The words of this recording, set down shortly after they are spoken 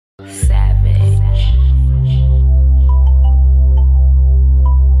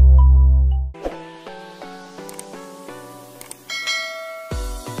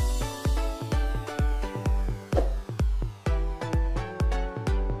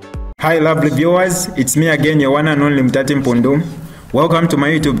Hi lovely viewers, it's me again, your one and only Mutati Mpundu. Welcome to my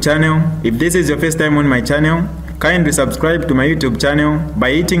YouTube channel. If this is your first time on my channel, kindly subscribe to my YouTube channel by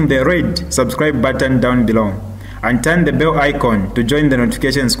hitting the red subscribe button down below and turn the bell icon to join the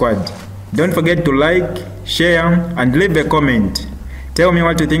notification squad. Don't forget to like, share and leave a comment. Tell me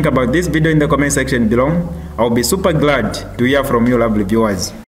what you think about this video in the comment section below. I'll be super glad to hear from you lovely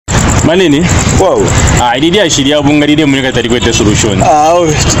viewers. Manini? Wow. Idea shiria bunga dide muneka tari kwete solution.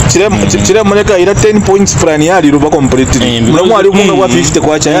 Chile muneka ila 10 points plan yali ruba completely. Mulamu ali bunga kwa 50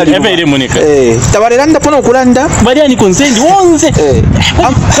 kwa cha yali. Ebe ile muneka. Tabarelanda pono okulanda. Bali ani consent 11.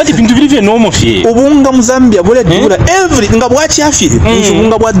 Kati bintu bili no mo fie. Ubunga mu Zambia bole dula every nga bwachi afie.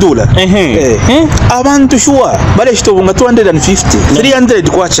 Ubunga bwa dula. Abantu sure bale shito bunga 250. 300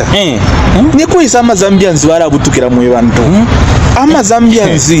 kwa cha. Ni kuisa ama Zambians bala butukira mu bantu. Ama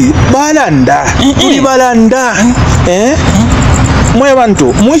Zambians balanda uli balanda mwe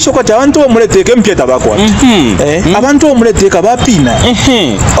bantu mwisho kati abantu omuleteke mpyeta bakwa abantu omuleteka bapina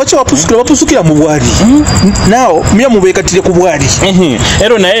ocho wapusukira mu bwali nao mya mubekatire ku bwali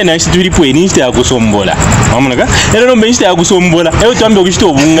ero naye na situlipo eniste akusombola wamunaga ero no beniste akusombola ero twambe okishito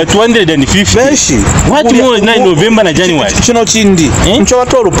obunga 250 beshi what more na November na January kino kindi ncho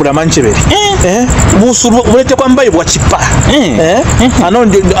batolo pula manchebere busuru bulete kwambaye bwa chipa ano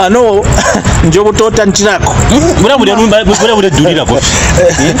njobo tota ntirako bura durira ko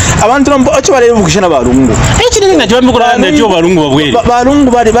abantu nombo ocho bale bukishana balungu ekine nga twambe kulanda tyo balungu babwere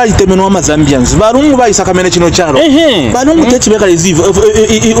balungu bali temenwa amazambians balungu bayisakamene kino kyalo balungu techibeka lezivu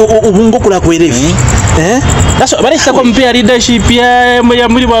ubungo kula kwerefi that's bale sako compare leadership ya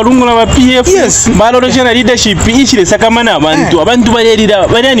muri balungu na PF balolo chana leadership ichile sakamana abantu balelira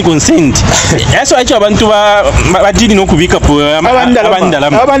bali ani consent yaso acho abantu badini no kubika po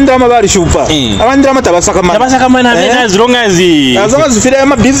abandama bali shupa abandama tabasakamana as long as fire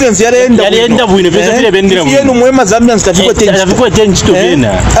ama business yalenda bwine pesa fire bendira bwine yenu mwema Zambians tafikwa tenchi to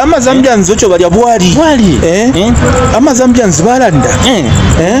bena ama Zambians ocho bali abwali ama Zambians balanda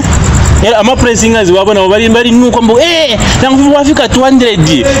ama pressingers wabona bali nuko mbo nangu wafika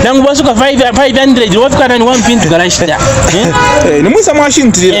 200 nangu basuka 500 wafika nani 150 garashita ni mwisa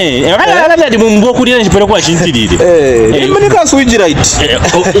mwashintirira ala ndi mumbo kulira chipero kwa shintirire imanika switch right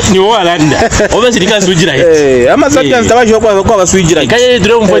ni walanda obese nika switch right ama Zambians tabaje kwa switch right kaye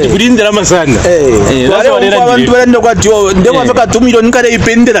drone mfoti kulindira amasanga abantu balenda kwa dio ndeko afika 2 million kare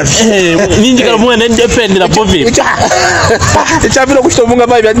ipendera ninji kala mwana ndependera bovi ichavira kushitomunga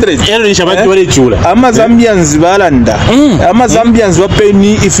 500 shabati wale chula ama Zambians balanda ama Zambians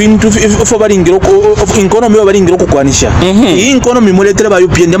wapeni ifo balingiro economy balingiro kukwanisha iyi economy muletera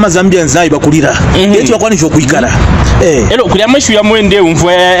bayopye ama Zambians nayi bakulira eti bakwanisha okuyikala elo kuli amashu ya mwende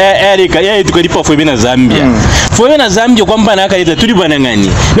umfwa ya tukalipa fo bena Zambia fo bena Zambia kwamba nakaleta tuli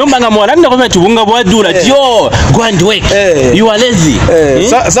banangani nombanga mwalanda kwa tubunga bwadura tyo go and work you are lazy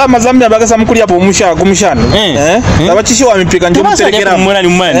sa Zambia bagasa mukuli hapo kumushano tabachishi wa mipika nje muterekera mwana ni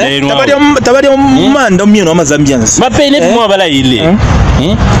mwanda tabari manda myeno ama Zambians mapene mwa bala ile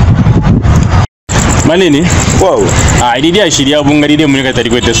manini wow idea shiria bunga dide muneka tari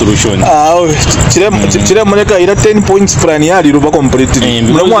kwete solution chile muneka ila 10 points plan yali ruba completely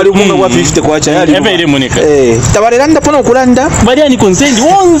mulamu ali bunga kwa 50 kwa cha yali ebe ile muneka tabarelanda pono okulanda bali ani consent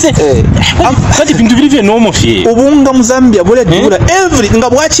 11 kati bintu bili no mo fie ubunga mu Zambia bole dula every nga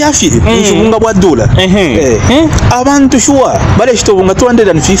bwachi afie ubunga bwa dula abantu sure bale shito bunga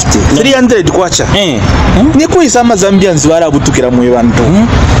 250 300 kwa cha ni kuisa ama Zambians bala butukira mu bantu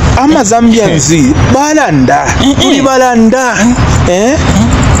ama Zambians balanda uli balanda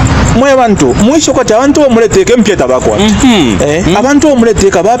mwe bantu mwisho kati abantu omuleteke mpyeta bakwa abantu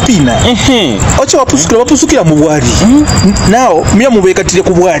omuleteka bapina ocho wapusukira mu bwali nao mya mubekatire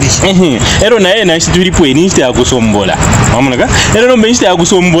ku bwali ero naye na situlipo eniste akusombola wamunaga ero no beniste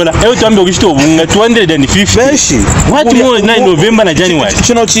akusombola ero twambe okishito obunga 250 beshi what more na November na January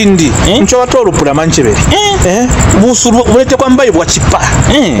kino kindi ncho batolo pula manchebere busuru bulete kwambaye bwa chipa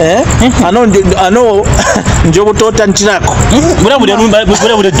ano njobo tota ntirako bura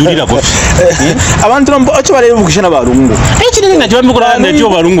durira ko abantu nombo ocho bale bukishana balungu ekine nga twambe kulanda tyo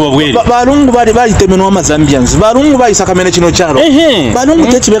balungu babwere balungu bali temenwa ama Zambians balungu bayisakamene kino kyalo balungu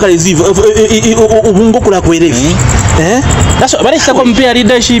techibeka lezivu ubungo kula kwerefi that's bale sako compare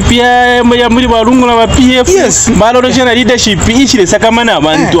leadership ya muri balungu na PF balolo chana leadership ichile sakamana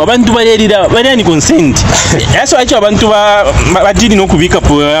abantu balelira bali ani consent yaso acho abantu badini no kubika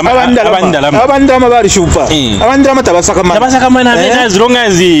po abandama bali shupa abandama tabasakamana as long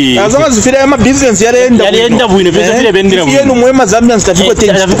as azama zifira ya business yalenda bwino pesa vile bendera bwino yenu mwema Zambians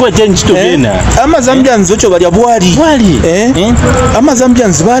tafikwa tenchi to bena ama Zambians ocho bali abwali ama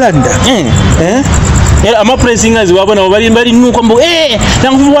Zambians balanda era ama pressingers wabona bali nuko mbo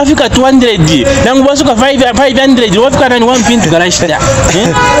nangu wafika 200 nangu basuka 500 wafika nani 150 garashita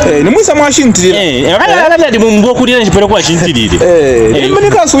ni mwisa mwashintirira ala ndi mumbo kulira chipero kwa shintirire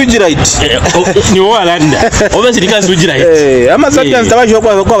imanika switch right ni walanda obasirika switch right ama Zambians tabajwa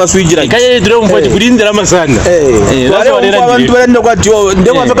kwa switch right kaye ndiro mfoti kulindira amasanga abantu balenda kwa dio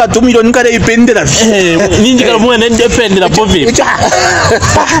ndeko afika 2 million kare ipendera ninji kala mwana ndependera bovi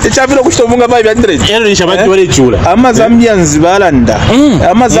chapiro kushitomunga 500 shabati wale chula ama Zambians balanda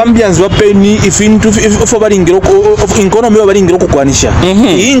ama Zambians wapeni ifintu fo balingiro economy balingiro kukwanisha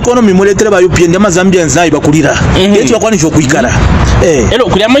iyi economy muletera ba UPN ama Zambians nayi bakulira yetu bakwanisha okuikala elo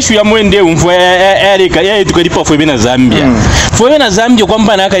kuli amashu ya mwende umvo yareka yaye tukalipa fo bena Zambia fo bena Zambia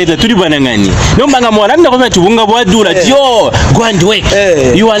kwamba nakaleta tuli banangani nombanga mwalanda kwa tubunga bwadura tyo go and work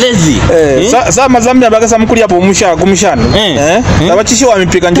you are lazy sa Zambia bakasa mukuli hapo kumushano tabachishe wa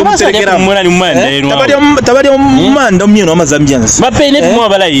mipika njo muterekera mwana ni mwanda tabari manda myeno ama Zambians bapene mwa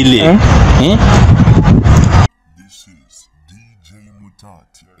bala ile This is DJ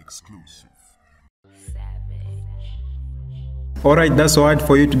Mutati exclusive. Alright, that's all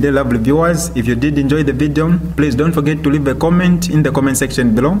for you today, lovely viewers. If you did enjoy the video, please don't forget to leave a comment in the comment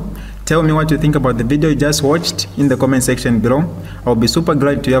section below. Tell me what you think about the video you just watched in the comment section below. I'll be super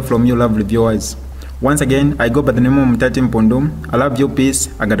glad to hear from you, lovely viewers. Once again, I go by the name of Mutati Mpundu. I love you, peace,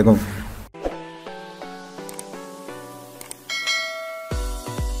 I gotta go.